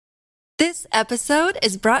This episode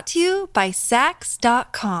is brought to you by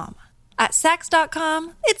Saks.com. At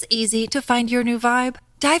Saks.com, it's easy to find your new vibe.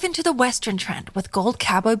 Dive into the Western trend with gold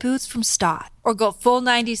cowboy boots from Staud, or go full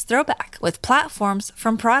 90s throwback with platforms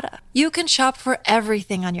from Prada. You can shop for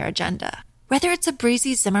everything on your agenda, whether it's a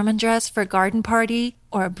breezy Zimmermann dress for a garden party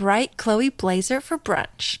or a bright Chloe blazer for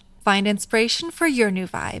brunch. Find inspiration for your new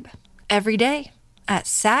vibe every day at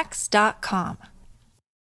Saks.com.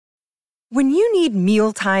 When you need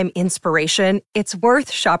mealtime inspiration, it's worth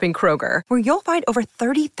shopping Kroger, where you'll find over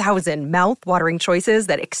 30,000 mouth-watering choices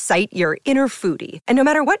that excite your inner foodie. And no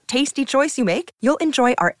matter what tasty choice you make, you'll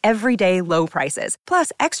enjoy our everyday low prices,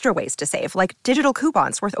 plus extra ways to save, like digital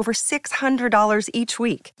coupons worth over $600 each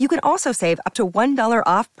week. You can also save up to $1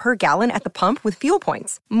 off per gallon at the pump with fuel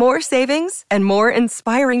points. More savings and more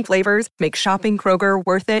inspiring flavors make shopping Kroger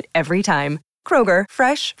worth it every time. Kroger,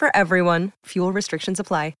 fresh for everyone. Fuel restrictions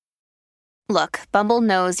apply. Look, Bumble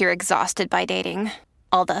knows you're exhausted by dating.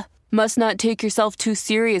 All the, must not take yourself too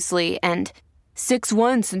seriously, and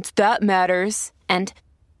 6'1" since that matters, and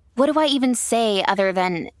what do I even say other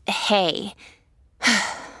than, hey?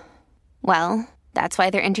 Well, that's why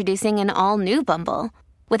they're introducing an all-new Bumble,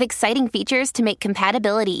 with exciting features to make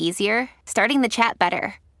compatibility easier, starting the chat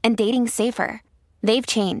better, and dating safer. They've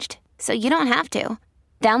changed, so you don't have to.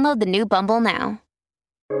 Download the new Bumble now.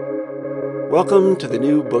 Welcome to the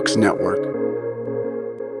New Books Network.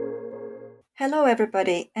 Hello,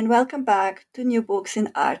 everybody, and welcome back to New Books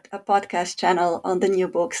in Art, a podcast channel on the New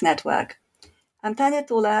Books Network. I'm Tanya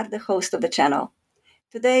Tolar, the host of the channel.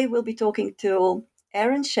 Today, we'll be talking to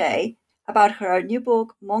Erin Shea about her new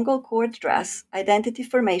book, Mongol Court Dress, Identity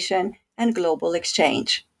Formation and Global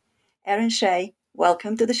Exchange. Erin Shea,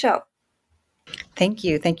 welcome to the show. Thank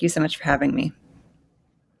you. Thank you so much for having me.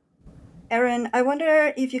 Erin, I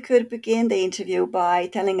wonder if you could begin the interview by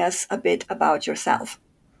telling us a bit about yourself.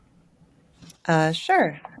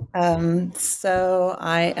 Sure. So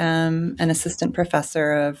I am an assistant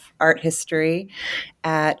professor of art history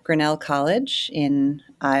at Grinnell College in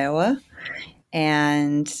Iowa.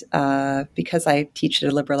 And because I teach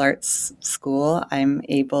at a liberal arts school, I'm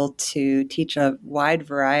able to teach a wide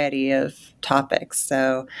variety of topics.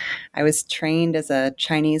 So I was trained as a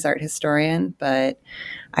Chinese art historian, but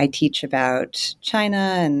I teach about China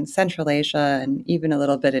and Central Asia and even a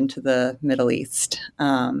little bit into the Middle East.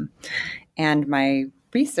 And my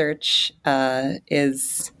research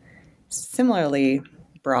is similarly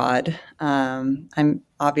broad. I'm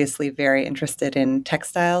obviously very interested in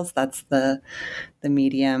textiles. That's the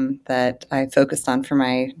medium that I focused on for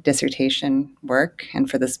my dissertation work and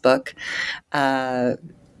for this book. But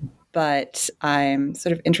I'm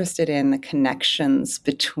sort of interested in the connections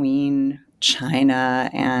between China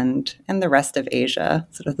and the rest of Asia,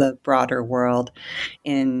 sort of the broader world,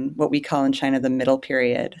 in what we call in China the Middle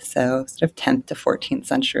Period, so sort of 10th to 14th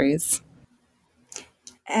centuries.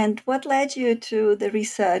 And what led you to the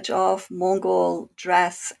research of Mongol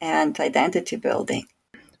dress and identity building?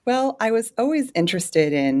 Well, I was always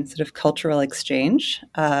interested in sort of cultural exchange.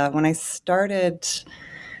 When I started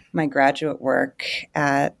my graduate work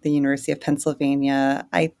at the University of Pennsylvania,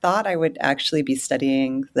 I thought I would actually be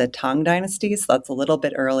studying the Tang Dynasty, so that's a little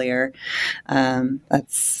bit earlier.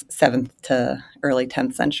 That's 7th to early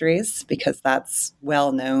 10th centuries, because that's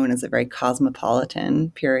well known as a very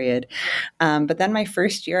cosmopolitan period. But then my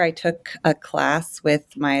first year, I took a class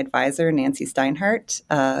with my advisor, Nancy Steinhardt,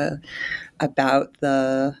 about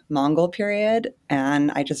the Mongol period. And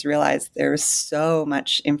I just realized there was so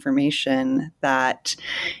much information that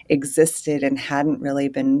existed and hadn't really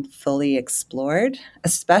been fully explored,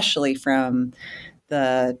 especially from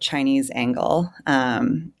the Chinese angle.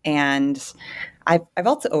 And I've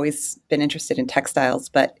also always been interested in textiles,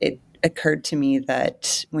 but it occurred to me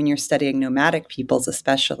that when you're studying nomadic peoples,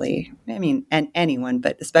 especially, and anyone,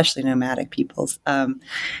 but especially nomadic peoples,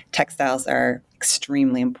 textiles are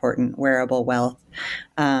extremely important, wearable wealth.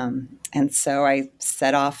 And so I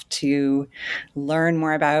set off to learn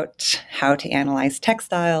more about how to analyze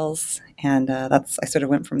textiles, and I sort of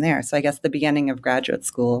went from there. So I guess the beginning of graduate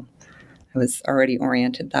school, I was already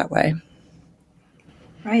oriented that way.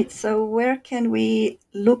 Right. So where can we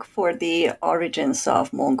look for the origins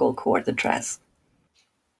of Mongol court dress?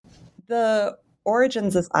 The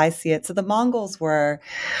origins, as I see it, so the Mongols were,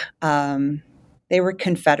 they were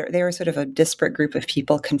confederate. They were sort of a disparate group of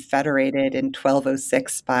people confederated in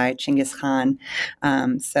 1206 by Chinggis Khan.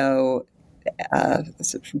 Sort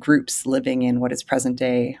of groups living in what is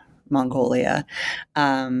present-day Mongolia.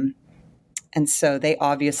 And so they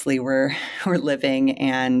obviously were living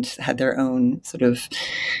and had their own sort of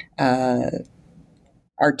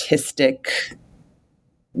artistic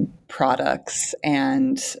products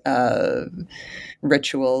and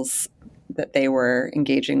rituals that they were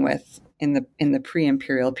engaging with in the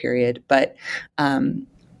pre-imperial period. But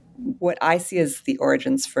what I see as the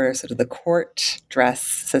origins for sort of the court dress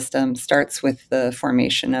system starts with the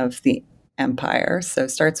formation of the empire. So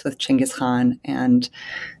it starts with Chinggis Khan and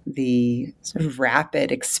the sort of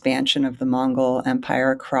rapid expansion of the Mongol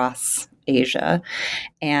Empire across Asia.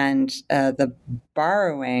 And the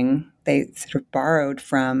borrowing, they sort of borrowed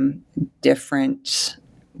from different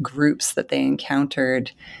groups that they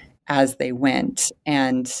encountered as they went.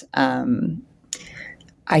 And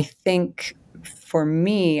I think for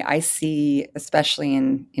me, I see, especially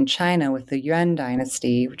in China with the Yuan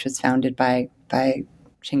dynasty, which was founded by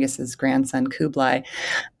Chinggis's grandson Kublai,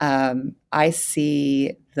 I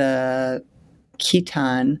see the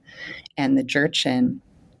Khitan and the Jurchen,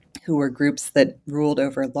 who were groups that ruled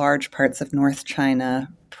over large parts of North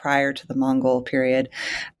China prior to the Mongol period,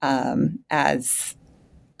 as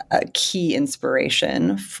a key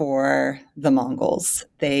inspiration for the Mongols.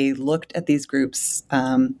 They looked at these groups,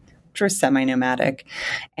 which were semi-nomadic,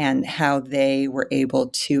 and how they were able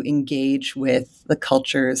to engage with the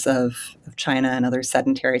cultures of China and other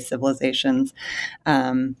sedentary civilizations,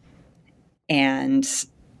 and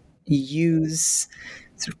use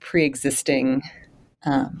sort of pre-existing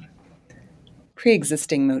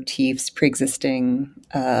motifs, pre-existing,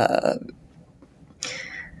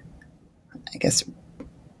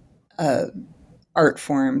 art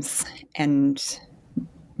forms, and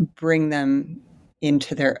bring them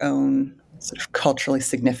into their own sort of culturally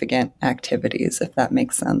significant activities, if that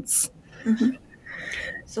makes sense. Mm-hmm.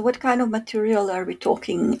 So what kind of material are we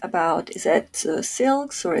talking about? Is it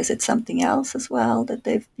silks, or is it something else as well that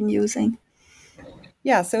they've been using?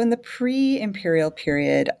 Yeah, so in the pre-imperial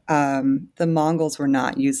period, the Mongols were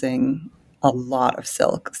not using a lot of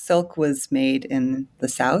silk. Silk was made in the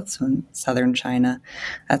south, so in southern China.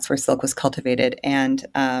 That's where silk was cultivated, and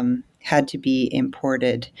had to be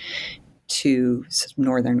imported to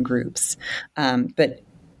northern groups. But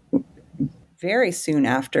very soon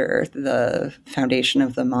after the foundation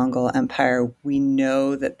of the Mongol Empire, we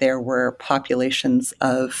know that there were populations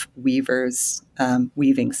of weavers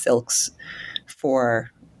weaving silks for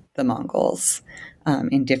the Mongols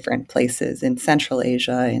in different places in Central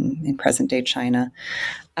Asia, in present-day China.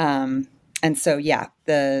 And so, yeah,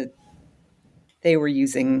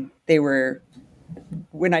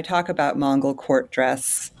 when I talk about Mongol court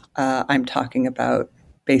dress, I'm talking about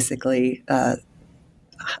basically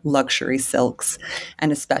luxury silks,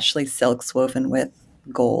 and especially silks woven with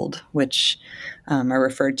gold, which are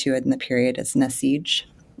referred to in the period as nasij,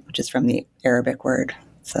 which is from the Arabic word.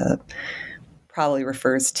 Probably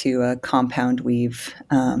refers to a compound weave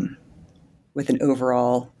with an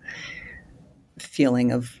overall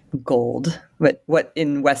feeling of gold. What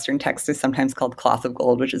in Western text is sometimes called cloth of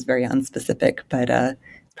gold, which is very unspecific, but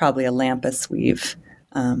probably a lampas weave,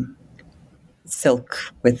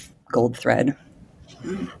 silk with gold thread.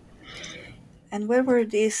 And where were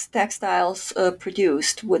these textiles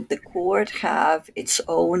produced? Would the court have its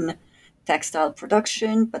own textile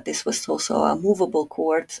production, but this was also a movable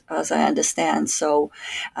court, as I understand. So,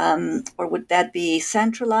 or would that be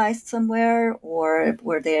centralized somewhere, or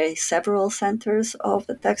were there several centers of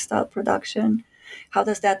the textile production? How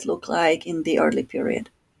does that look like in the early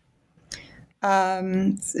period?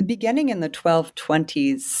 Beginning in the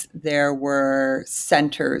 1220s, there were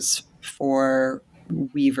centers for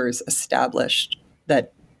weavers established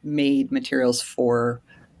that made materials for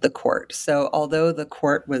the court. So although the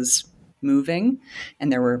court was moving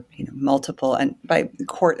and there were multiple, and by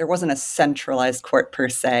court there wasn't a centralized court per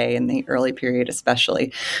se in the early period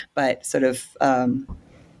especially, but sort of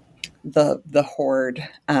the horde,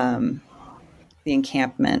 the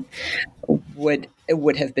encampment would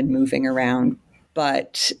have been moving around.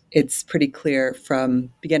 But it's pretty clear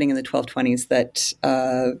from beginning in the 1220s that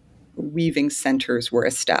weaving centers were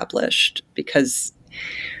established because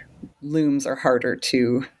large looms are harder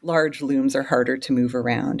to move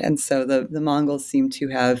around. And so the Mongols seem to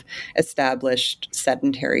have established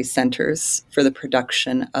sedentary centers for the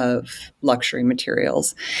production of luxury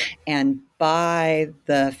materials. And by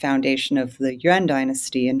the foundation of the Yuan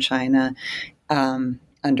dynasty in China,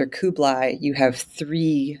 under Kublai, you have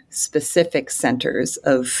 3 specific centers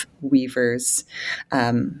of weavers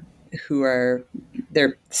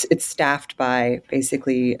it's staffed by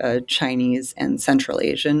basically Chinese and Central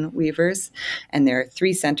Asian weavers. And there are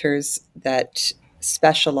 3 centers that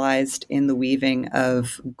specialized in the weaving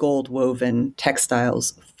of gold woven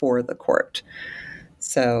textiles for the court.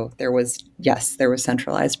 So there was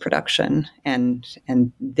centralized production, and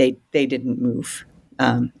they didn't move,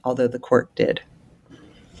 although the court did.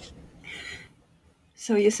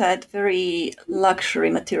 So you said very luxury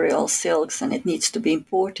material, silks, and it needs to be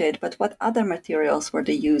imported. But what other materials were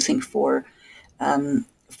they using for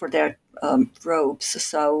their robes?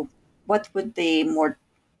 So what would the more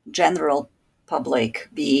general public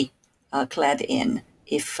be clad in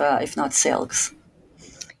if not silks?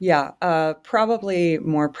 Yeah, probably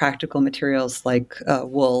more practical materials like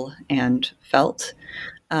wool and felt.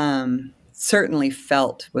 Certainly,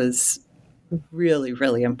 felt was really,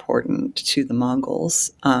 really important to the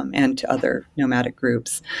Mongols and to other nomadic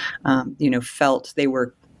groups. Felt, they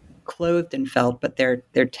were clothed in felt, but their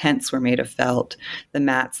tents were made of felt. The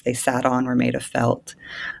mats they sat on were made of felt.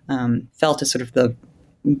 Felt is sort of the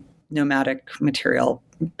nomadic material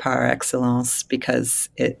par excellence because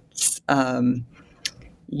it's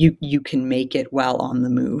you can make it while on the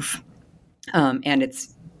move, and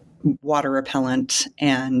it's water repellent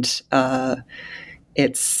and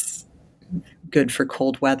it's good for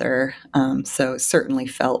cold weather. So certainly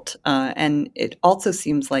felt. And it also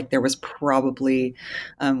seems like there was probably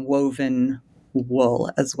woven wool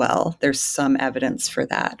as well. There's some evidence for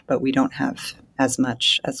that, but we don't have as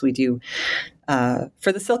much as we do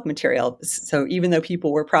for the silk material. So even though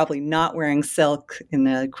people were probably not wearing silk in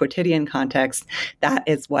the quotidian context, that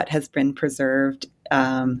is what has been preserved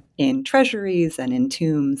in treasuries and in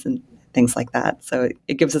tombs and things like that. So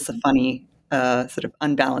it gives us a funny sort of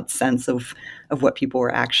unbalanced sense of what people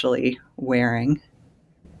were actually wearing.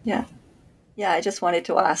 Yeah. Yeah, I just wanted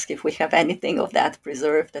to ask if we have anything of that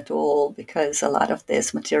preserved at all, because a lot of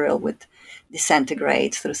this material would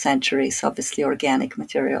disintegrate through centuries. Obviously, organic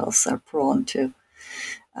materials are prone to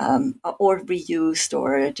or reused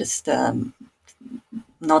or just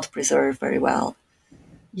not preserved very well.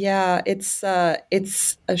 Yeah, it's a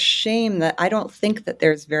shame that I don't think that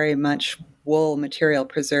there's very much wool material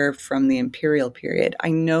preserved from the imperial period. I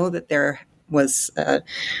know that there was a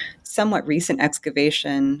somewhat recent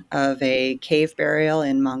excavation of a cave burial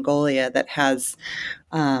in Mongolia that has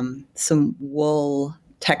some wool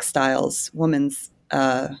textiles, women's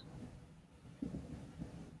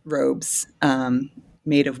robes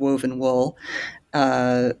made of woven wool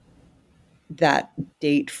that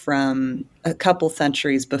date from a couple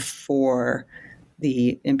centuries before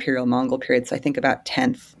the Imperial Mongol period, so I think about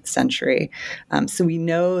 10th century. So we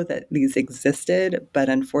know that these existed, but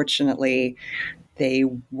unfortunately, they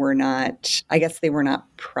were not, I guess they were not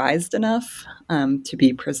prized enough to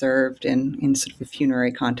be preserved in sort of a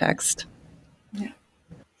funerary context. Yeah.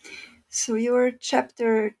 So your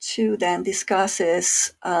chapter 2 then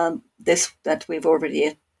discusses this that we've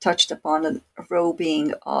already touched upon, the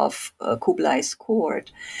robing of Kublai's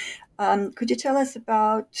court. Could you tell us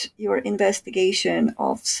about your investigation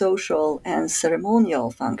of social and ceremonial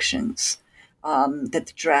functions that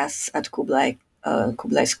the dress at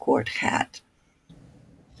Kublai's court had?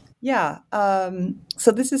 Yeah.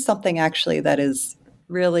 So this is something actually that is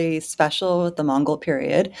really special with the Mongol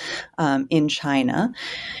period in China,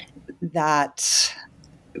 that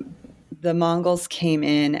the Mongols came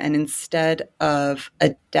in and instead of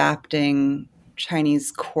adapting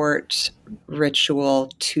Chinese court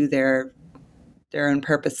ritual to their own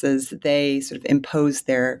purposes, they sort of imposed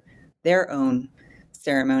their own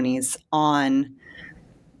ceremonies on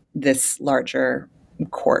this larger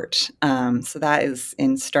court. So that is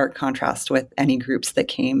in stark contrast with any groups that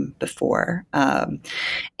came before.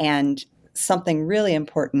 And something really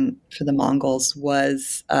important for the Mongols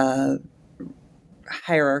was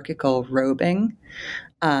hierarchical robing.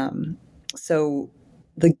 So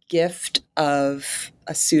the gift of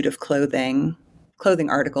a suit of clothing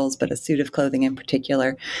articles, but a suit of clothing in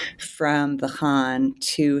particular, from the Khan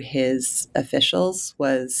to his officials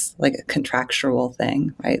was like a contractual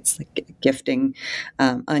thing, right? It's like gifting,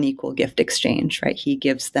 unequal gift exchange, right? He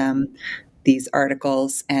gives them these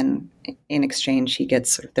articles, and in exchange, he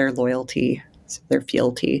gets sort of their loyalty, their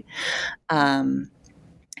fealty. And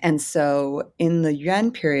so in the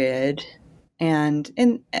Yuan period, and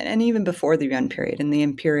even before the Yuan period, in the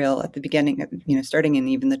imperial, at the beginning, starting in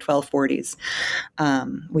even the 1240s,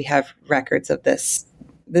 we have records of this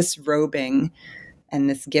robing and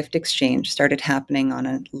this gift exchange started happening on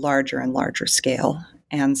a larger and larger scale.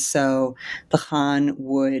 And so the Khan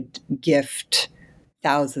would gift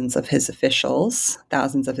thousands of his officials,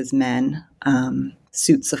 thousands of his men,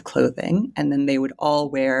 suits of clothing, and then they would all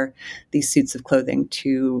wear these suits of clothing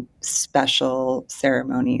to special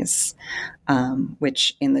ceremonies,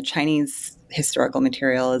 which in the Chinese historical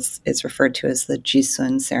material is referred to as the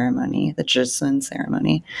Jisun ceremony,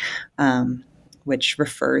 which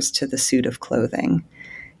refers to the suit of clothing.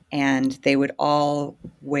 And they would all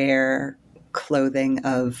wear clothing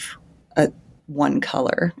of one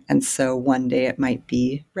color. And so one day it might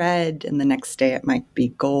be red and the next day it might be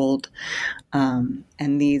gold. And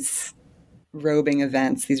these robing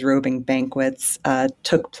events, these robing banquets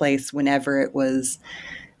took place whenever it was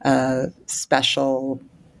a special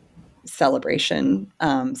celebration.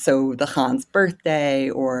 So the Khan's birthday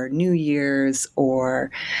or New Year's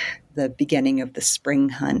or the beginning of the spring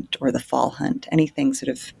hunt or the fall hunt, anything sort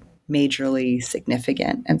of majorly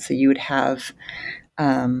significant. And so you would have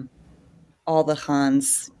all the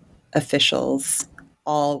Khan's officials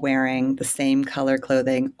all wearing the same color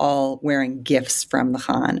clothing, all wearing gifts from the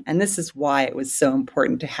Khan. And this is why it was so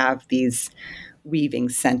important to have these weaving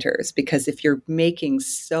centers, because if you're making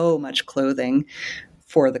so much clothing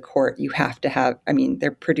for the court, you have to have,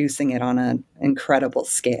 they're producing it on an incredible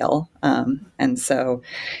scale. And so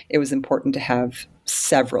it was important to have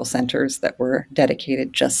several centers that were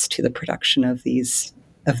dedicated just to the production of these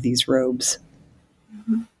robes.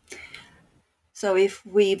 Mm-hmm. So if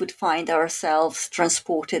we would find ourselves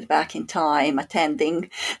transported back in time, attending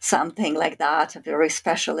something like that, a very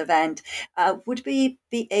special event, would we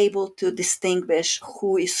be able to distinguish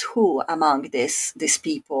who is who among these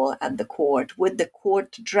people at the court? Would the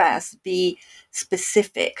court dress be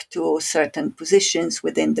specific to certain positions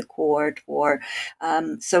within the court, or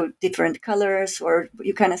so different colors, or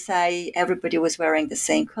you kind of say everybody was wearing the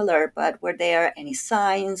same color, but were there any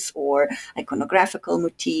signs or iconographical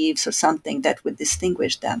motifs or something that would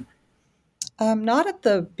distinguish them? Not at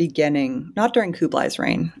the beginning, not during Kublai's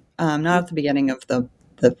reign, not at the beginning of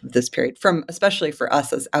this period, especially for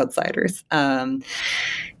us as outsiders.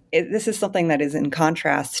 This is something that is in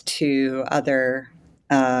contrast to other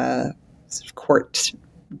sort of court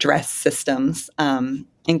dress systems,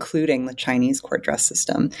 including the Chinese court dress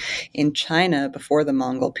system. In China, before the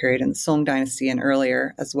Mongol period, in the Song dynasty and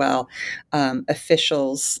earlier as well,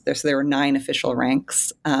 officials, there were 9 official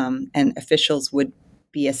ranks, and officials would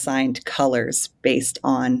be assigned colors based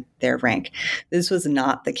on their rank. This was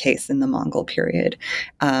not the case in the Mongol period.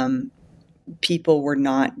 People were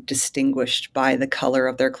not distinguished by the color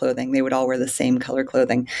of their clothing. They would all wear the same color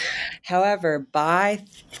clothing. However, by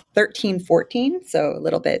 1314, so a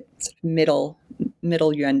little bit middle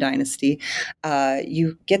Yuan dynasty,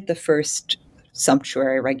 you get the first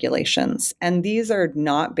sumptuary regulations. And these are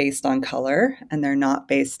not based on color, and they're not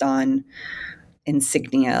based on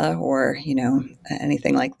insignia or,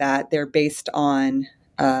 anything like that. They're based on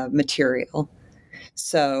material.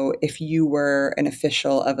 So if you were an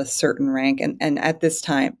official of a certain rank, and at this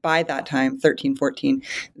time, by that time, 1314,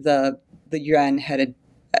 the Yuan had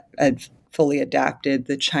fully adapted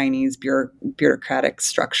the Chinese bureaucratic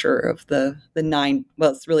structure of the 9,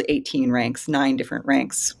 well, it's really 18 ranks, 9 different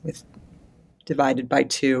ranks divided by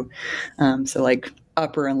 2. So like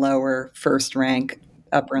upper and lower first rank,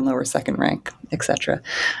 upper and lower second rank, etc.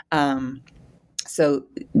 So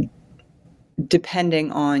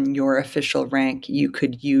depending on your official rank, you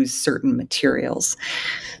could use certain materials.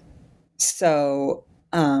 So,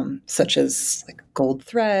 such as like gold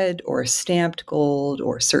thread or stamped gold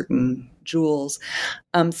or certain jewels.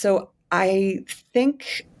 So I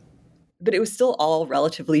think, but it was still all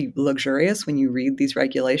relatively luxurious when you read these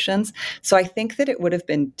regulations. So I think that it would have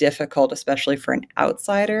been difficult, especially for an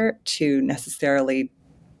outsider, to necessarily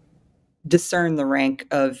discern the rank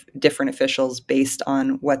of different officials based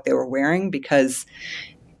on what they were wearing, because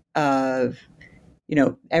everyone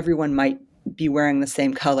might be wearing the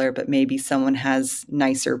same color, but maybe someone has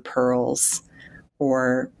nicer pearls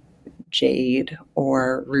or jade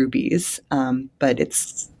or rubies. But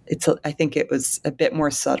I think it was a bit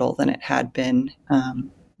more subtle than it had been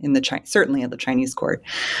certainly at the Chinese court.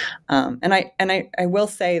 And I will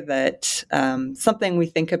say that something we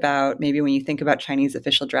think about, maybe when you think about Chinese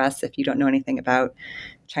official dress, if you don't know anything about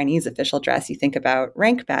Chinese official dress, you think about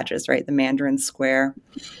rank badges, right? The Mandarin Square,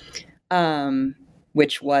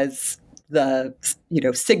 which was the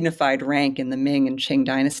signified rank in the Ming and Qing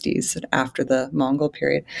dynasties after the Mongol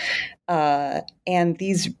period. And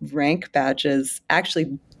these rank badges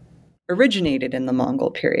actually originated in the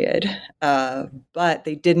Mongol period, but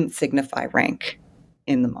they didn't signify rank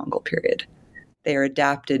in the Mongol period. They are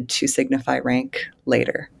adapted to signify rank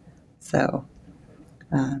later. So,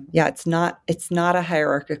 it's not a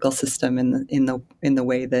hierarchical system in the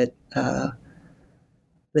way that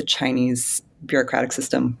the Chinese bureaucratic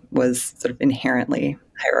system was sort of inherently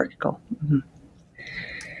hierarchical. Mm-hmm.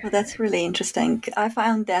 Well, that's really interesting. I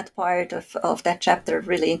found that part of that chapter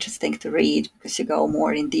really interesting to read, because you go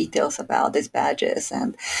more in details about these badges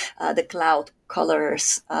and the cloud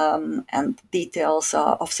colors and details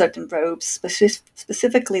of certain robes,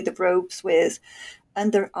 specifically the robes with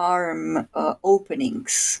underarm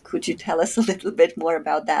openings. Could you tell us a little bit more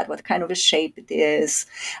about that? What kind of a shape it is?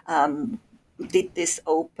 Did this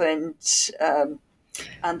opened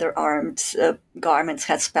underarmed garments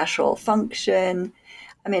have special function?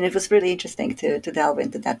 I mean, it was really interesting to delve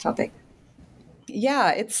into that topic.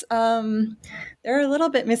 Yeah, it's they're a little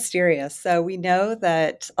bit mysterious. So we know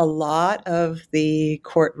that a lot of the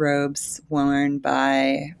court robes worn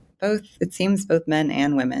by both, it seems, both men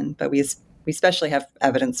and women, but we especially have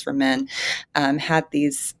evidence for men, had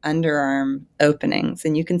these underarm openings,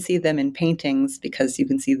 and you can see them in paintings because you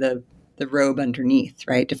can see the robe underneath,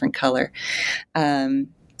 right, different color.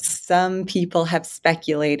 Some people have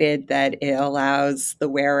speculated that it allows the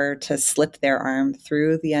wearer to slip their arm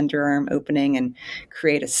through the underarm opening and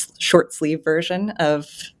create a short sleeve version of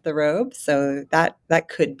the robe. So that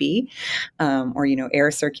could be, or, air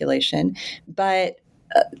circulation. But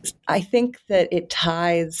I think that it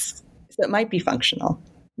ties, so it might be functional,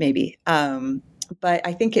 maybe. But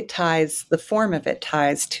I think the form of it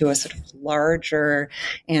ties to a sort of larger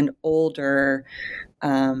and older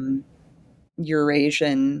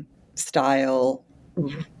Eurasian style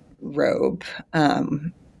robe.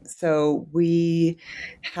 So we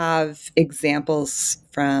have examples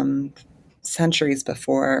from centuries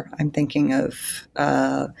before. I'm thinking of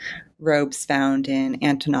robes found in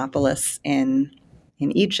Antinopolis in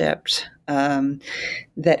Egypt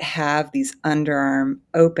that have these underarm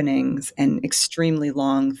openings and extremely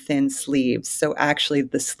long, thin sleeves. So actually,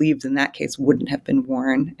 the sleeves in that case wouldn't have been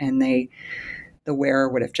worn, and the wearer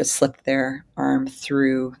would have just slipped their arm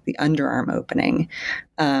through the underarm opening.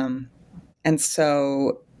 And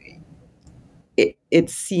so it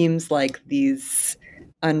seems like these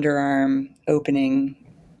underarm opening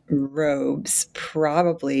robes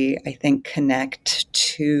probably, I think, connect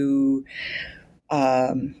to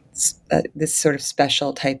this sort of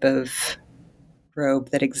special type of robe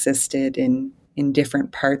that existed in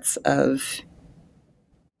different parts of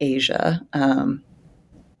Asia.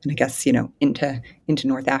 And I guess, into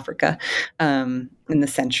North Africa in the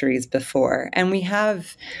centuries before. And we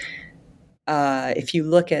have, if you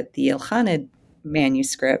look at the Ilkhanid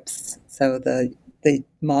manuscripts, so the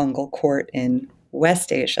Mongol court in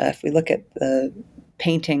West Asia, if we look at the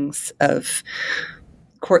paintings of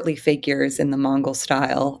courtly figures in the Mongol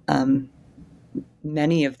style,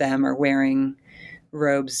 many of them are wearing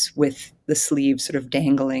robes with the sleeves sort of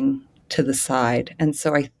dangling to the side. And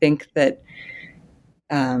so I think that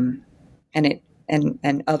and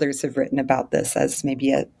others have written about this as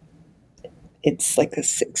maybe it's like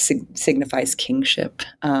signifies kingship.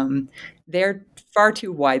 They're far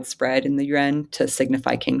too widespread in the Yuan to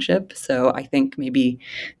signify kingship. So I think maybe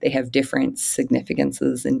they have different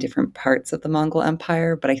significances in different parts of the Mongol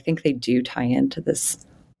Empire, but I think they do tie into this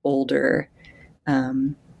older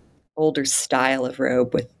style of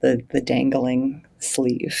robe with the dangling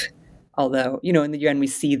sleeve. Although, in the Yuan, we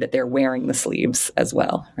see that they're wearing the sleeves as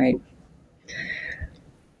well, right?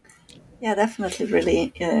 Yeah, definitely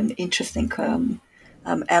really interesting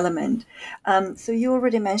element. So you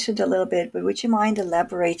already mentioned a little bit, but would you mind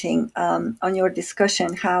elaborating on your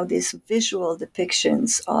discussion how these visual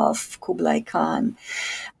depictions of Kublai Khan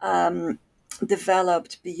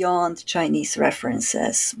developed beyond Chinese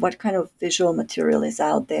references? What kind of visual material is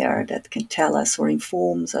out there that can tell us or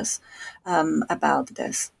informs us about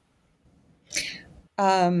this?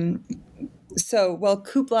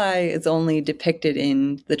 Kublai is only depicted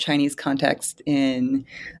in the Chinese context in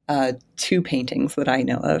two paintings that I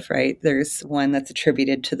know of, right? There's one that's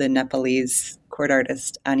attributed to the Nepalese court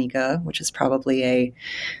artist Aniga, which is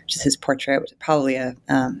his portrait, probably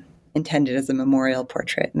intended as a memorial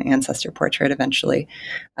portrait, an ancestor portrait eventually.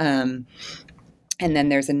 And then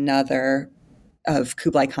there's another of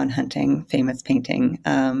Kublai Khan hunting, famous painting,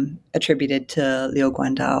 attributed to Liu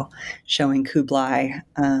Guandao, showing Kublai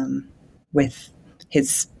with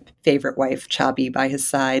his favorite wife, Chabi, by his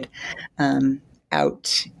side,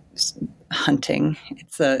 out hunting.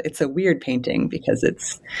 It's a weird painting because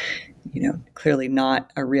it's, clearly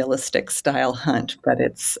not a realistic style hunt, but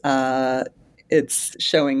it's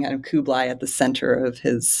showing kind of Kublai at the center of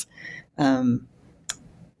his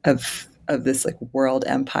of this like world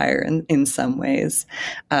empire in some ways.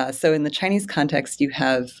 So in the Chinese context, you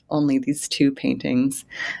have only these two paintings,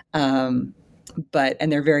 and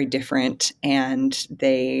they're very different, and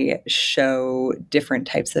they show different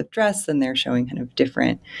types of dress, and they're showing kind of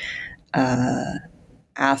different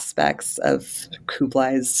aspects of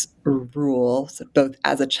Kublai's rule, so both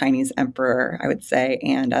as a Chinese emperor, I would say,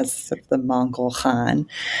 and as sort of the Mongol Khan.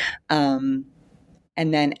 And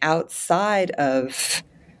then outside of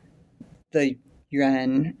the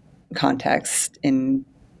Yuan context in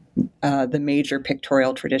the major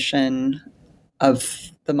pictorial tradition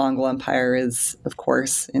of the Mongol Empire is, of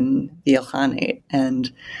course, in the Ilkhanate.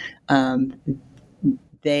 And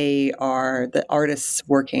they are the artists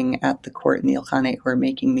working at the court in the Ilkhanate who are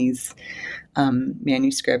making these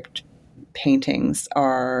manuscript paintings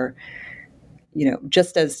are,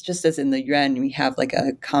 just as in the Yuan, we have like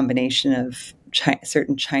a combination of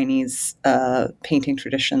certain Chinese painting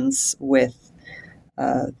traditions with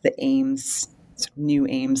the aims, new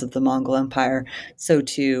aims of the Mongol Empire. So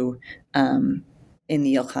too, in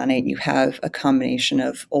the Ilkhanate, you have a combination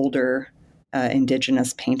of older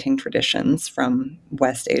indigenous painting traditions from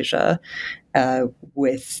West Asia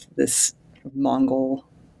with this Mongol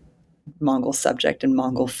subject and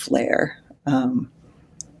Mongol flair.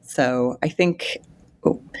 So I think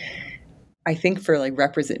for like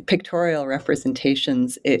pictorial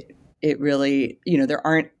representations, it really, there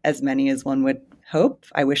aren't as many as one would hope.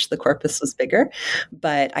 I wish the corpus was bigger,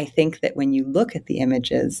 but I think that when you look at the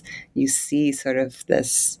images, you see sort of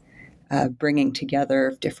this bringing together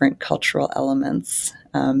of different cultural elements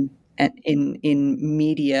and in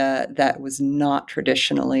media that was not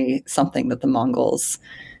traditionally something that the Mongols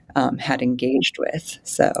had engaged with.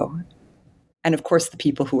 So, and of course, the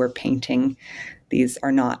people who are painting these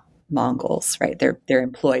are not Mongols, right? They're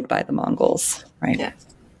employed by the Mongols, right?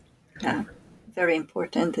 Yeah. Very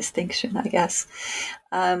important distinction, I guess.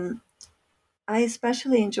 I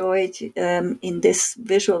especially enjoyed in this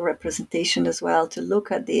visual representation as well to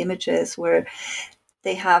look at the images where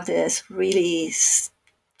they have this really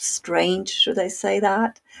strange, should I say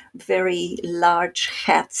that, very large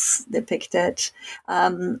hats depicted.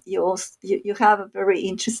 You have a very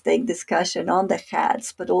interesting discussion on the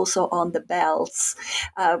hats, but also on the belts.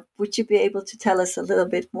 Would you be able to tell us a little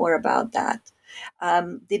bit more about that?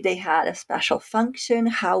 Did they have a special function?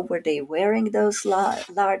 How were they wearing those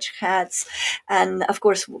large hats? And of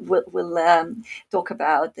course, we'll talk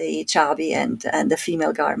about the chabi and the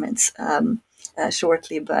female garments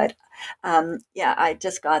shortly. But I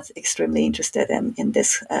just got extremely interested in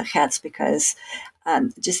this hats because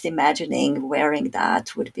just imagining wearing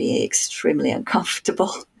that would be extremely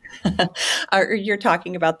uncomfortable. You're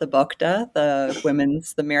talking about the bokda,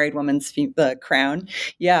 the married woman's the crown.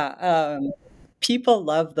 Yeah. People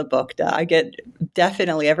love the bokda. I get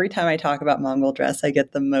definitely every time I talk about Mongol dress, I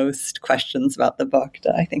get the most questions about the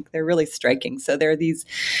bokda. I think they're really striking. So they're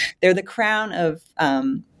the crown of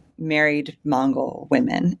married Mongol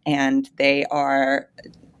women, and they are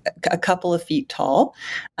a couple of feet tall,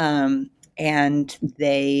 and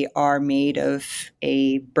they are made of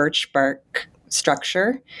a birch bark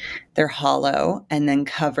structure. They're hollow and then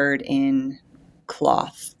covered in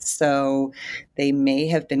cloth. So they may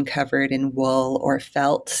have been covered in wool or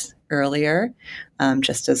felt earlier,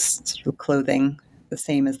 just as sort of clothing, the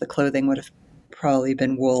same as the clothing would have probably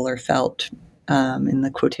been wool or felt in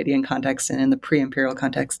the quotidian context and in the pre-imperial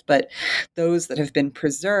context. But those that have been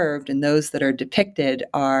preserved and those that are depicted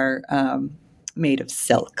are made of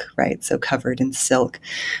silk, right? So covered in silk,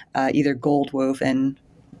 either gold woven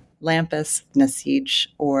lampas, nasij,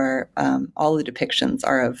 or all the depictions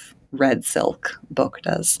are of red silk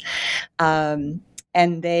bokdas. And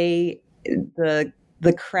the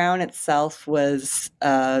crown itself was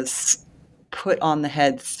put on the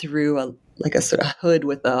head through a sort of hood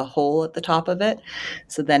with a hole at the top of it.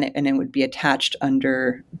 So then it would be attached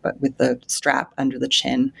but with the strap under the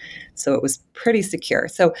chin. So it was pretty secure.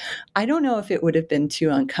 So I don't know if it would have been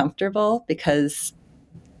too uncomfortable because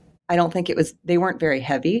I don't think they weren't very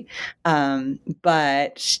heavy.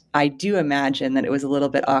 But I do imagine that it was a little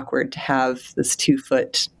bit awkward to have this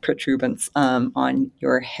 2-foot protuberance on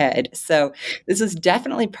your head. So this is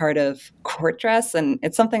definitely part of court dress. And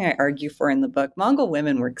it's something I argue for in the book. Mongol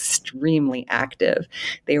women were extremely active.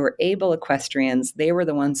 They were able equestrians. They were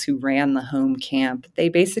the ones who ran the home camp. They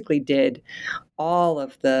basically did all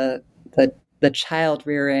of the child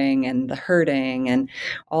rearing and the herding and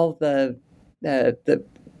all the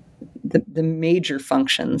major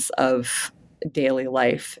functions of daily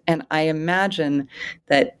life. And I imagine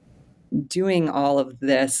that doing all of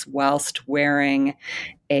this whilst wearing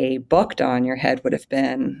a bokda on your head would have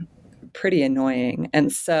been pretty annoying.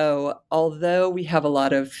 And so although we have a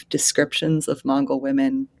lot of descriptions of Mongol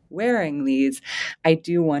women wearing these, I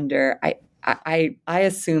do wonder, I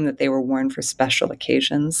assume that they were worn for special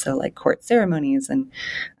occasions, so like court ceremonies and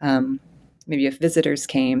maybe if visitors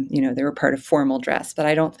came, they were part of formal dress, but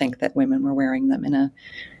I don't think that women were wearing them in a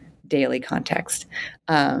daily context.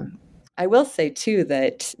 I will say too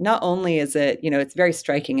that not only is it, it's very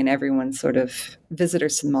striking and everyone sort of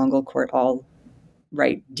visitors to the Mongol court all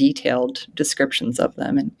write detailed descriptions of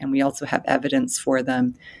them. And we also have evidence for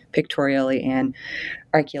them pictorially and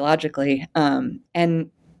archaeologically. And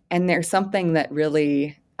there's something that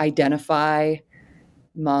really identify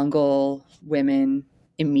Mongol women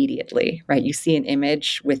immediately, right? You see an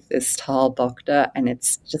image with this tall bokta, and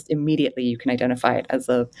it's just immediately you can identify it as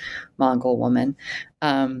a Mongol woman.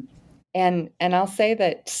 And I'll say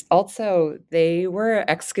that also they were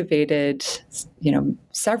excavated,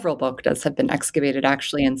 several boktas have been excavated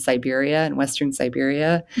actually in Siberia, in Western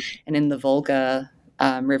Siberia, and in the Volga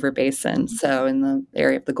river basin, so in the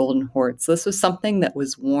area of the Golden Horde. So this was something that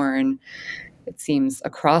was worn, it seems,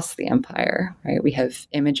 across the empire, right? We have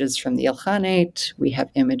images from the Ilkhanate, we have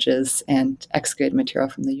images and excavated material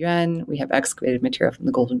from the Yuan, we have excavated material from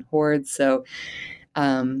the Golden Horde. So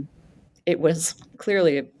it was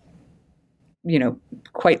clearly,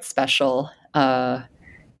 quite special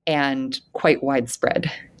and quite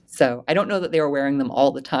widespread. So I don't know that they were wearing them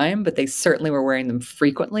all the time, but they certainly were wearing them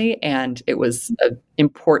frequently, and it was an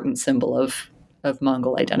important symbol of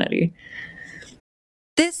Mongol identity.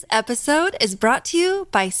 This episode is brought to you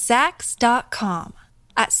by Saks.com.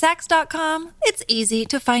 At Saks.com, it's easy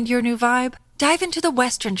to find your new vibe. Dive into the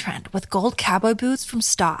Western trend with gold cowboy boots from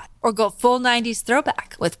Stott, or go full 90s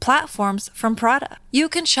throwback with platforms from Prada. You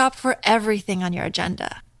can shop for everything on your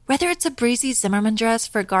agenda, whether it's a breezy Zimmermann dress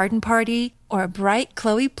for a garden party or a bright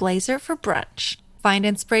Chloe blazer for brunch. Find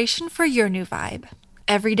inspiration for your new vibe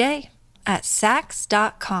every day at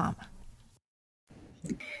Saks.com.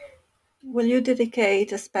 Will you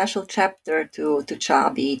dedicate a special chapter to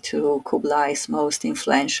Chabi, to Kublai's most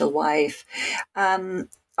influential wife?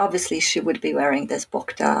 Obviously, she would be wearing this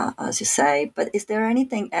bokta, as you say, but is there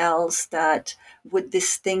anything else that would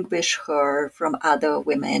distinguish her from other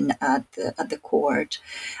women at the court?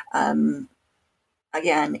 Again,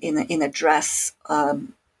 in a dress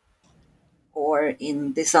or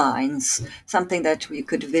in designs, something that we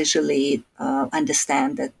could visually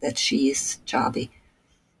understand that she is Chabi.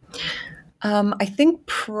 I think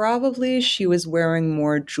probably she was wearing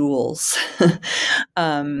more jewels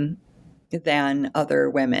than other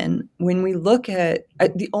women. When we look at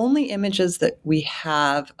the only images that we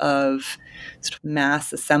have of sort of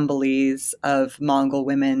mass assemblies of Mongol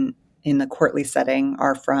women in the courtly setting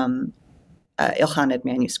are from Ilkhanid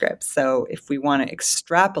manuscripts. So if we want to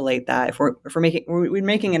extrapolate that, if we're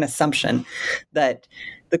making an assumption that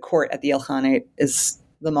the court at the Ilkhanate is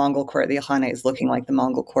the Mongol court at the Ilkhanate is looking like the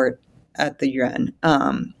Mongol court at the Yuan.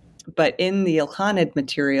 But in the Ilkhanid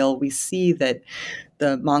material, we see that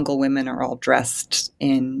the Mongol women are all dressed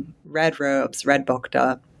in red robes, red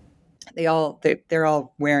bokta. They're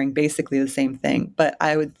all wearing basically the same thing. But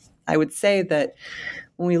I would say that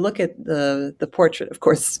when we look at the portrait, of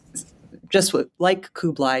course, just like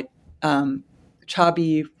Kublai,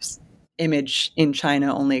 Chabi's image in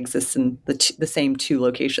China only exists in the same two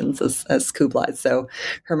locations as Kublai. So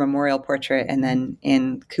her memorial portrait, and then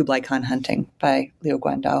in Kublai Khan Hunting by Liu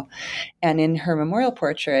Guandao. And in her memorial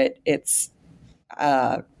portrait, it's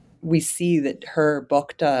we see that her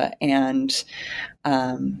bokta and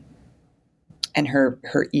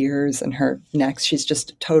her ears and her neck, she's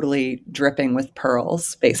just totally dripping with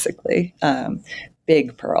pearls, basically,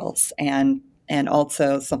 big pearls, and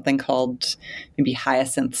also something called maybe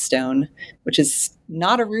hyacinth stone, which is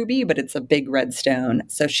not a ruby, but it's a big red stone.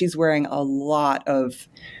 So she's wearing a lot of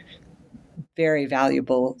very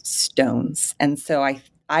valuable stones. And so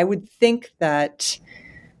I would think that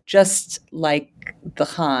just like the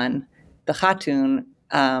Khan, the Khatun,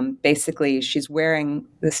 basically she's wearing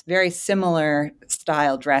this very similar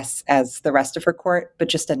style dress as the rest of her court, but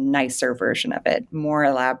just a nicer version of it, more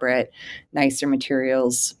elaborate, nicer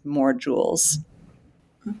materials, more jewels.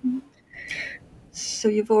 Mm-hmm. So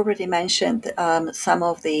you've already mentioned some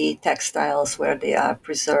of the textiles where they are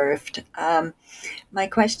preserved. My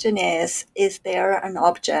question is there an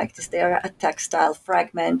object, is there a textile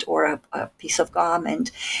fragment or a piece of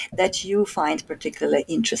garment that you find particularly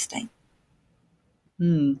interesting?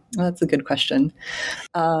 Well, that's a good question.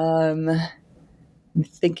 I'm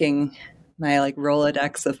thinking my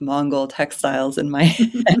Rolodex of Mongol textiles in my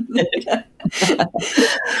head.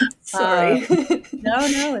 Sorry.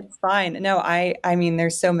 No, it's fine. No, I mean,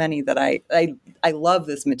 there's so many that I love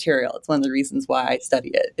this material. It's one of the reasons why I study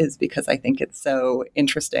it, is because I think it's so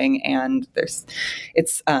interesting, and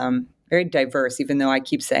it's very diverse. Even though I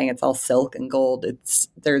keep saying it's all silk and gold,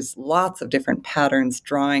 there's lots of different patterns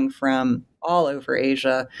drawing from all over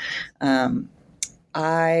Asia.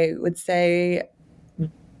 I would say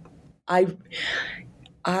I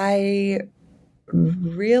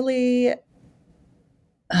really,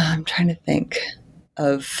 I'm trying to think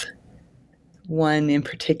of one in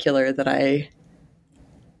particular that I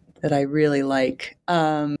that I really like.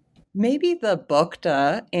 Maybe the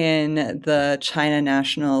Bokta in the China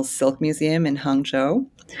National Silk Museum in Hangzhou,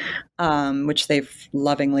 which they've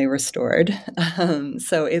lovingly restored.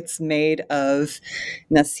 So it's made of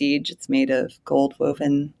nasij, it's made of gold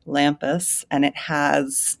woven lampus, and it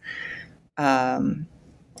has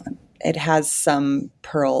some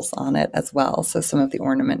pearls on it as well. So some of the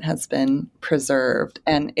ornament has been preserved,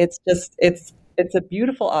 and it's a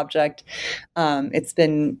beautiful object. It's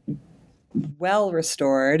been well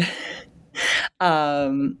restored.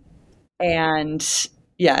 And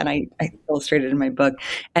yeah, and I illustrated it in my book,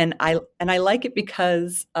 and I like it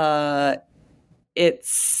because it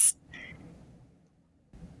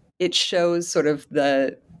shows sort of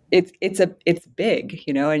it's big,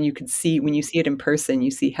 and you can see when you see it in person,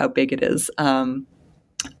 you see how big it is.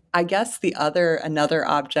 I guess another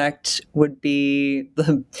object would be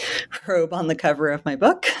the robe on the cover of my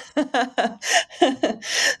book,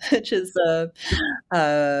 which is a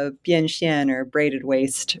bianxian or braided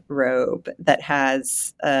waist robe that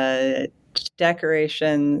has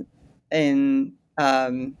decoration in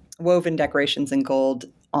woven decorations in gold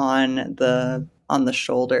on the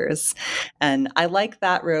shoulders, and I like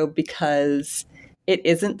that robe because it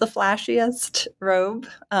isn't the flashiest robe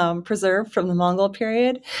preserved from the Mongol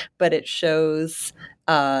period, but it shows,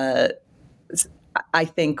 I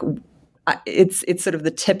think, it's sort of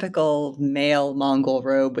the typical male Mongol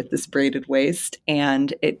robe with this braided waist,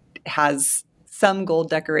 and it has some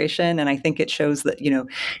gold decoration, and I think it shows that,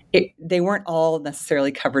 they weren't all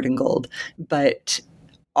necessarily covered in gold, but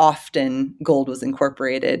often gold was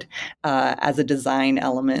incorporated as a design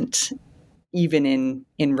element, even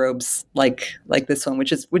in robes like this one,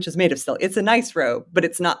 which is made of silk. It's a nice robe, but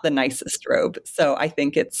it's not the nicest robe. So I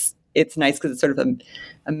think it's nice because it's sort of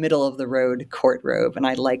a middle of the road court robe, and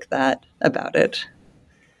I like that about it.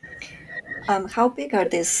 How big are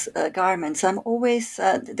these garments? I'm always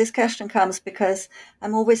this question comes because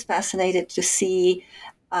I'm always fascinated to see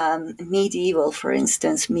medieval, for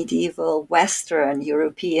instance, medieval Western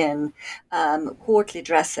European courtly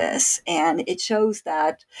dresses, and it shows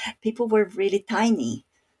that people were really tiny.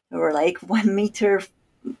 They were like 1.5 meters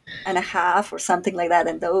or something like that,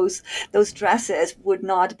 and those dresses would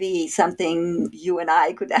not be something you and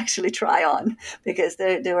I could actually try on because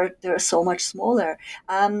they were so much smaller.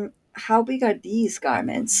 How big are these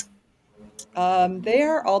garments? They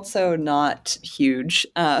are also not huge.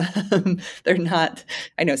 They're not.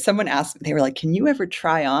 I know someone asked. They were like, "Can you ever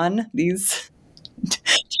try on these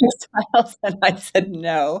textiles?" And I said,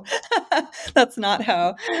 "No, that's not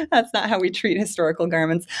how we treat historical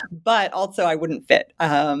garments." But also, I wouldn't fit.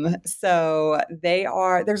 So they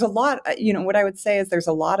are. There's a lot. What I would say is there's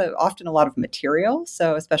often a lot of material.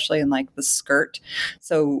 So especially in like the skirt.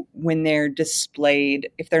 So when they're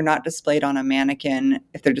displayed, if they're not displayed on a mannequin,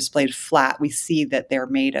 if they're displayed flat, we see that they're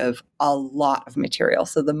made of a lot of material.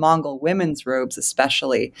 So the Mongol women's robes,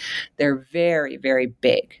 especially, they're very, very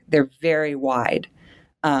big. They're very wide.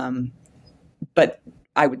 But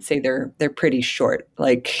I would say they're pretty short.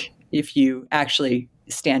 Like if you actually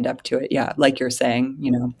stand up to it, yeah, like you're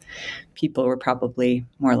saying, people were probably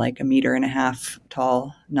more like 1.5 meters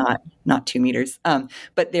tall, not 2 meters.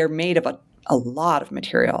 But they're made of a lot of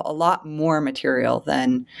material, a lot more material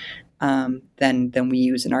than we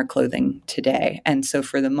use in our clothing today. And so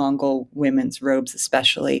for the Mongol women's robes,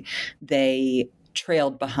 especially, they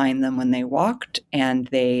trailed behind them when they walked, and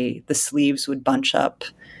the sleeves would bunch up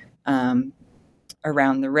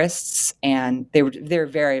around the wrists, and they're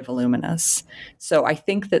very voluminous. So I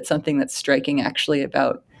think that something that's striking actually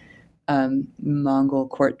about Mongol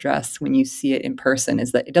court dress when you see it in person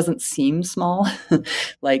is that it doesn't seem small.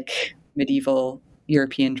 Like medieval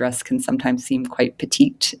European dress can sometimes seem quite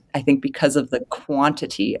petite, I think, because of the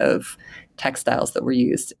quantity of textiles that were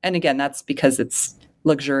used. And again, that's because it's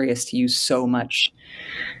luxurious to use so much,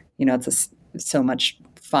 it's so much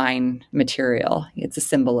fine material. It's a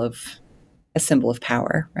symbol of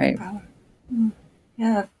power, right? Power.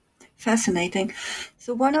 Yeah, fascinating.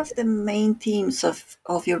 So one of the main themes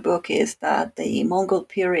of your book is that the Mongol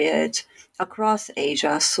period across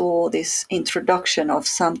Asia saw this introduction of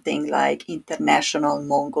something like international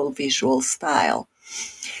Mongol visual style.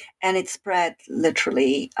 And it spread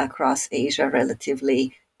literally across Asia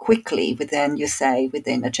relatively quickly within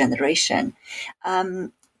a generation.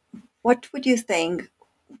 What would you think?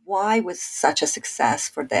 Why was such a success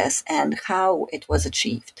for this, and how it was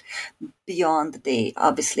achieved beyond the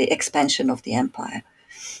obviously expansion of the empire?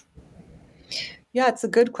 Yeah, it's a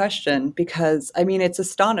good question because it's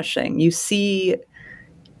astonishing. You see,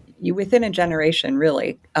 within a generation,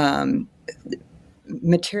 really,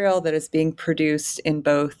 material that is being produced in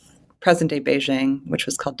both present-day Beijing, which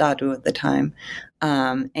was called Dadu at the time,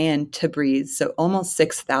 and Tabriz, so almost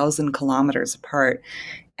 6,000 kilometers apart.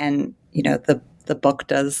 And, the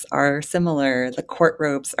buktas are similar. The court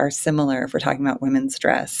robes are similar if we're talking about women's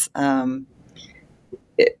dress.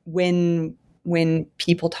 When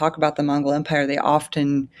people talk about the Mongol Empire, they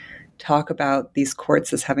often talk about these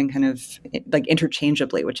courts as having kind of like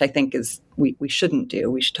interchangeably, which I think is we shouldn't do.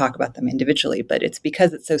 We should talk about them individually, but it's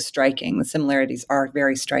because it's so striking. The similarities are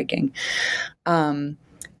very striking. And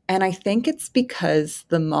I think it's because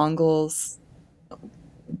the Mongols,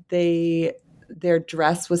 their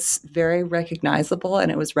dress was very recognizable,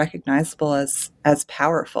 and it was recognizable as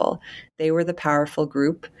powerful. They were the powerful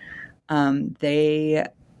group. They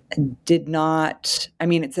did not. I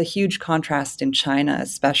mean, it's a huge contrast in China,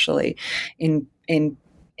 especially in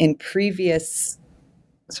previous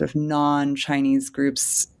sort of non-Chinese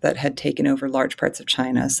groups that had taken over large parts of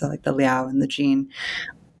China, so like the Liao and the Jin.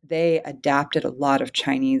 They adapted a lot of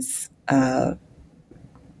Chinese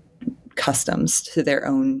customs to their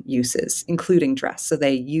own uses, including dress. So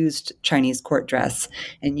they used Chinese court dress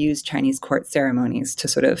and used Chinese court ceremonies to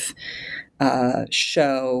sort of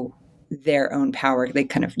show their own power. They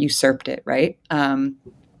kind of usurped it, right?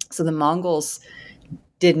 So the Mongols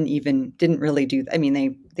didn't really do. I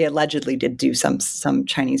mean, they allegedly did do some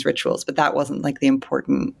Chinese rituals, but that wasn't like the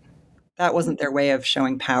important. That wasn't their way of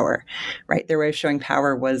showing power, right? Their way of showing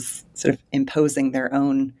power was sort of imposing their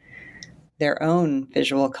own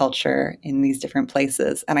visual culture in these different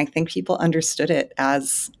places, and I think people understood it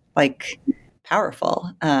as like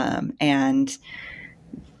powerful, and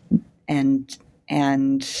I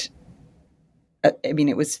mean,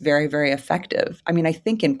 it was very, very effective. I mean, I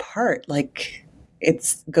think in part, like,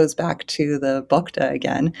 it goes back to the bukta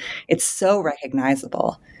again. It's so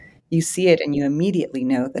recognizable. You see it and you immediately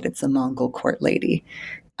know that it's a Mongol court lady.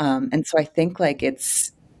 And so I think like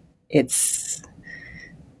it's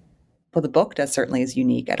well, the bukta certainly is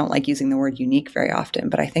unique. I don't like using the word unique very often,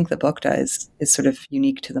 but I think the bukta is sort of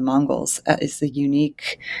unique to the Mongols. It's a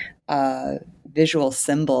unique visual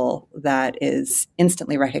symbol that is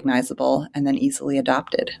instantly recognizable and then easily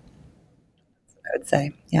adopted, I would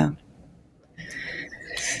say. Yeah.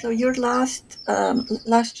 So your last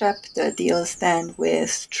chapter deals then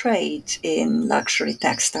with trade in luxury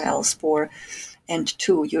textiles for and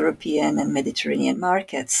to European and Mediterranean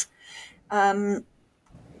markets.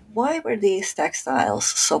 Why were these textiles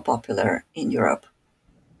so popular in Europe?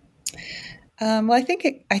 Well, I think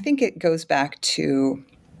it goes back to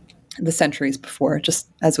the centuries before, just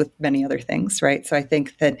as with many other things, right? So I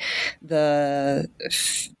think that the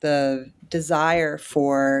desire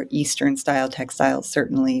for Eastern style textiles,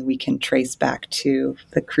 certainly we can trace back to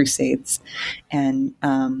the Crusades, and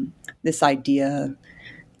this idea.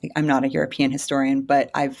 I'm not a European historian, but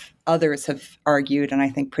others have argued, and I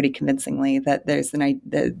think pretty convincingly, that there's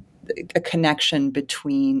a connection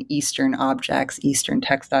between Eastern objects, Eastern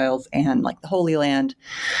textiles, and like the Holy Land,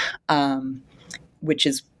 which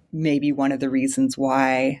is maybe one of the reasons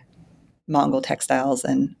why Mongol textiles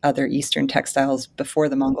and other Eastern textiles before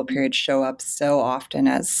the Mongol period show up so often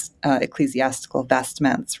as ecclesiastical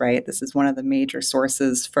vestments, right? This is one of the major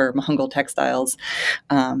sources for Mongol textiles,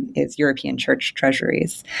 is European church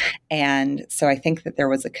treasuries. And so I think that there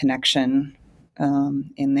was a connection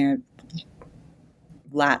in their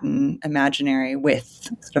Latin imaginary with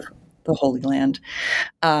sort of the Holy Land.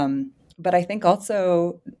 But I think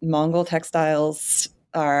also Mongol textiles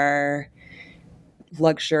are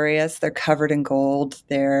luxurious. They're covered in gold.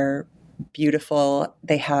 They're beautiful.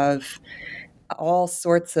 They have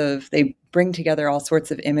they bring together all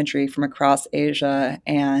sorts of imagery from across Asia.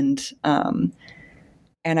 And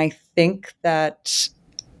I think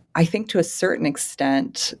to a certain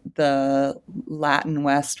extent, the Latin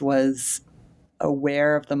West was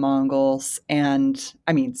aware of the Mongols, and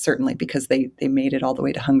I mean, certainly because they made it all the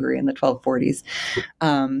way to Hungary in the 1240s.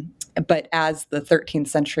 But as the 13th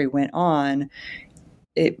century went on,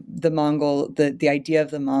 the idea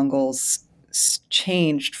of the Mongols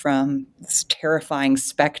changed from this terrifying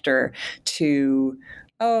specter to,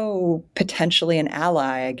 potentially an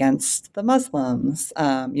ally against the Muslims.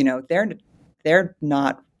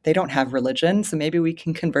 They don't have religion, so maybe we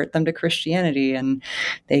can convert them to Christianity, and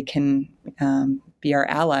they can be our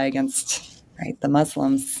ally against, right, the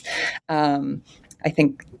Muslims. I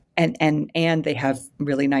think. And they have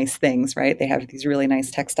really nice things, right? They have these really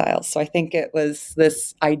nice textiles. So I think it was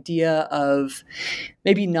this idea of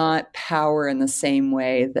maybe not power in the same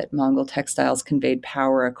way that Mongol textiles conveyed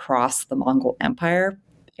power across the Mongol Empire,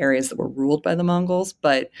 areas that were ruled by the Mongols,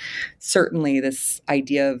 but certainly this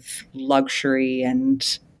idea of luxury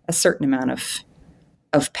and a certain amount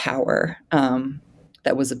of power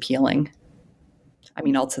that was appealing. I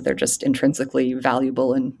mean, also they're just intrinsically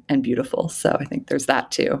valuable and beautiful. So I think there's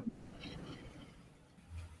that too.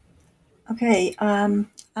 Okay, I'm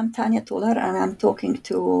Tanya Tolar, and I'm talking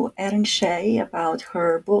to Erin Shea about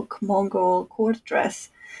her book, Mongol Court Dress,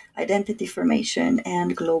 Identity Formation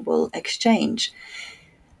and Global Exchange.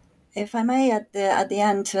 If I may, at the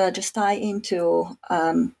end, just tie into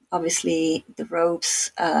obviously the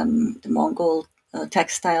robes, the Mongol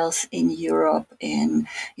textiles in Europe, in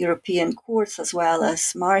European courts as well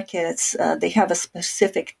as markets. They have a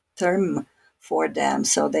specific term for them,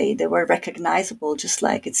 so they were recognizable, just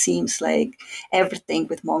like it seems like everything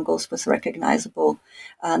with Mongols was recognizable.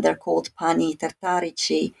 They're called pani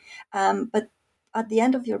tartarichi. But at the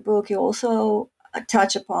end of your book, you also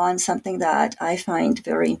touch upon something that I find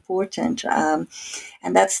very important, and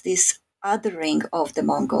that's this othering of the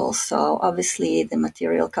Mongols. So obviously the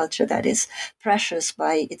material culture that is precious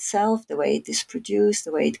by itself, the way it is produced,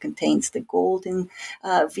 the way it contains the gold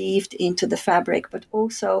weaved into the fabric, but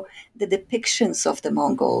also the depictions of the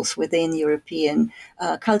Mongols within European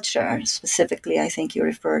culture. Specifically, I think you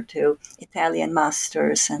refer to Italian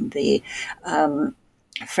masters and the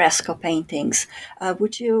fresco paintings.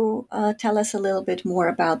 Would you tell us a little bit more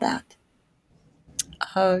about that?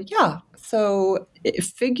 Yeah. So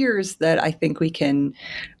figures that I think we can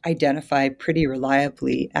identify pretty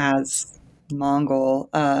reliably as Mongol,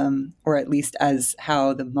 or at least as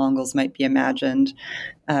how the Mongols might be imagined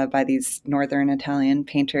by these northern Italian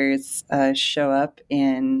painters, show up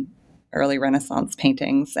in early Renaissance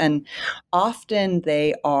paintings. And often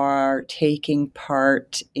they are taking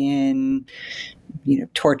part in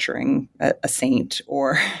torturing a saint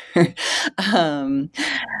or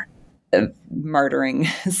murdering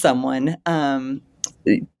someone.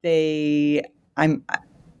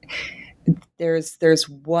 There's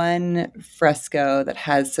one fresco that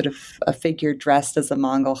has sort of a figure dressed as a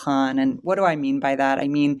Mongol Khan. And what do I mean by that? I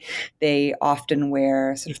mean, they often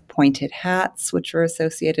wear sort of pointed hats, which are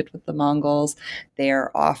associated with the Mongols. They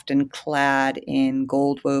are often clad in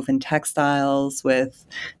gold woven textiles with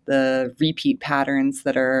the repeat patterns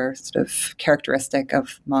that are sort of characteristic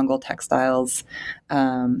of Mongol textiles.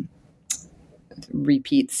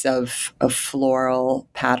 Repeats of floral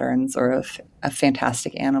patterns or of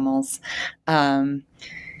fantastic animals.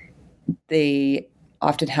 They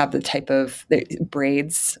often have the type of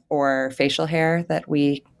braids or facial hair that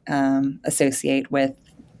we associate with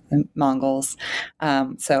Mongols.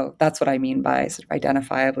 So that's what I mean by sort of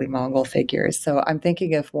identifiably Mongol figures. So I'm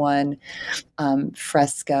thinking of one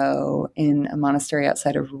fresco in a monastery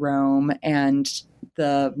outside of Rome, and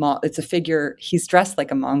it's a figure. He's dressed like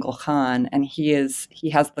a Mongol Khan, and he has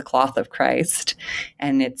the cloth of Christ,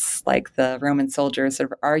 and it's like the Roman soldiers are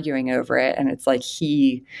arguing over it, and it's like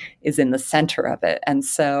he is in the center of it. And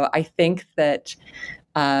so I think that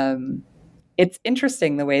it's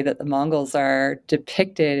interesting the way that the Mongols are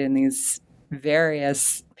depicted in these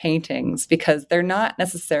various paintings, because they're not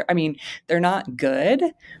necessarily, I mean, they're not good.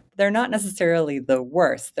 They're not necessarily the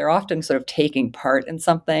worst. They're often sort of taking part in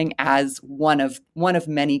something as one of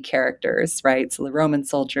many characters, right? So the Roman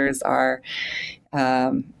soldiers are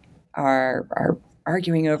arguing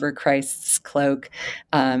over Christ's cloak,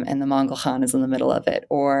 and the Mongol Khan is in the middle of it.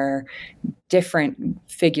 Or different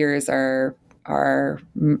figures are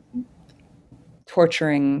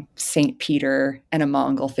torturing Saint Peter, and a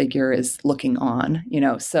Mongol figure is looking on.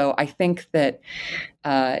 So I think that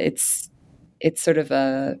it's sort of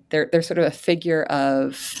they're sort of a figure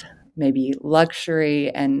of maybe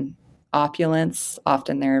luxury and opulence.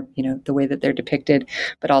 Often they're, the way that they're depicted,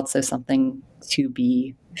 but also something to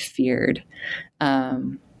be feared,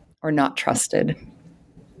 or not trusted.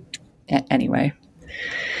 Anyway.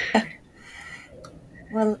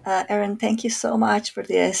 Well, Erin, thank you so much for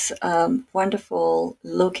this wonderful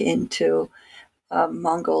look into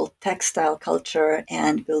Mongol textile culture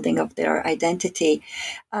and building of their identity.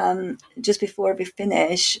 Just before we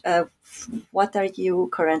finish, what are you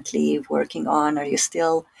currently working on? Are you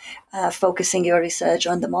still focusing your research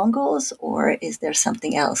on the Mongols, or is there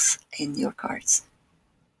something else in your cards?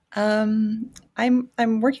 I'm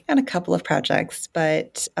working on a couple of projects,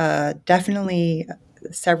 but definitely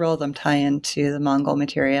several of them tie into the Mongol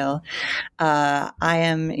material. I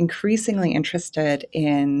am increasingly interested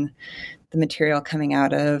in the material coming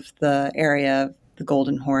out of the area of the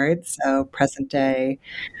Golden Horde, so present day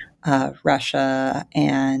Russia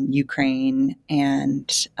and Ukraine and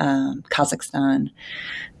Kazakhstan,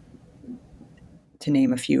 to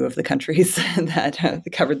name a few of the countries that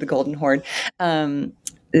covered the Golden Horde.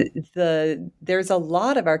 there's a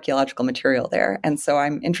lot of archaeological material there, and so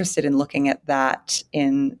I'm interested in looking at that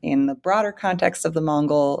in the broader context of the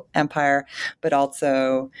Mongol Empire, but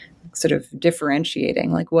also sort of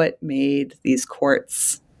differentiating like what made these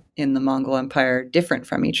courts in the Mongol Empire different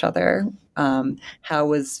from each other. How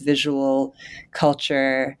was visual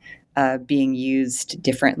culture being used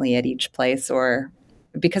differently at each place, or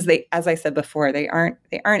because they, as I said before, they aren't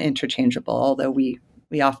interchangeable, although we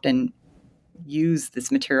often use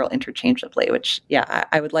this material interchangeably, which,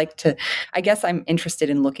 I would like to, I guess I'm interested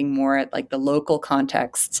in looking more at like the local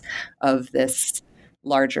contexts of this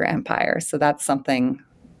larger empire. So that's something,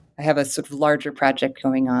 I have a sort of larger project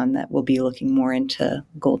going on that will be looking more into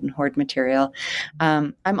Golden Horde material.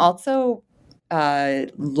 I'm also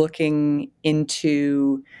looking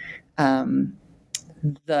into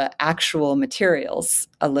the actual materials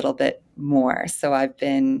a little bit more. So I've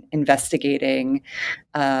been investigating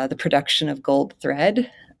the production of gold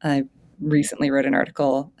thread. I recently wrote an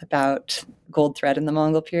article about gold thread in the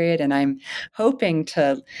Mongol period, and I'm hoping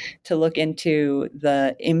to look into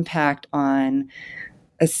the impact on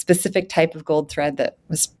a specific type of gold thread that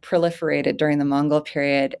was proliferated during the Mongol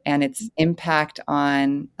period and its impact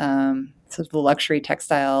on sort of the luxury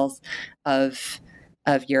textiles of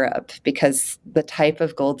Europe, because the type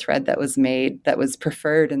of gold thread that was made, that was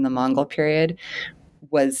preferred in the Mongol period,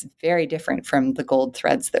 was very different from the gold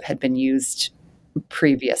threads that had been used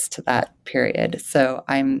previous to that period. So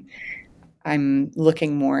I'm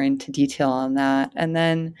looking more into detail on that. And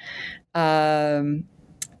then I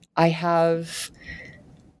have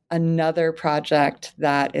another project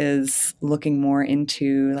that is looking more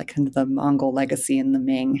into like the Mongol legacy in the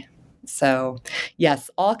Ming. So yes,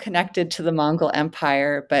 all connected to the Mongol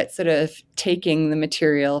Empire, but sort of taking the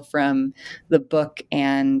material from the book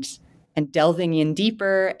and delving in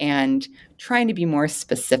deeper and trying to be more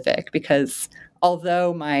specific, because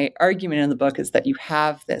although my argument in the book is that you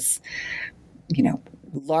have this,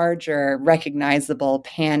 larger, recognizable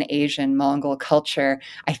Pan-Asian Mongol culture,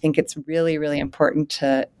 I think it's really, really important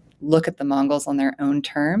to look at the Mongols on their own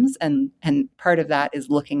terms. And part of that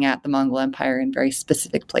is looking at the Mongol Empire in very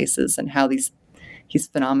specific places and how these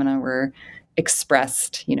phenomena were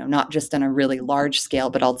expressed, not just on a really large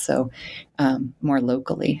scale, but also more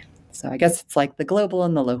locally. So I guess it's like the global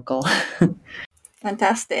and the local.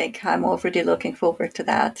 Fantastic. I'm already looking forward to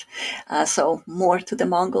that. So more to the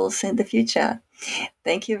Mongols in the future.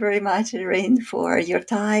 Thank you very much, Irene, for your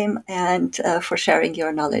time and for sharing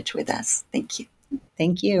your knowledge with us. Thank you.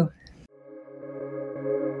 Thank you.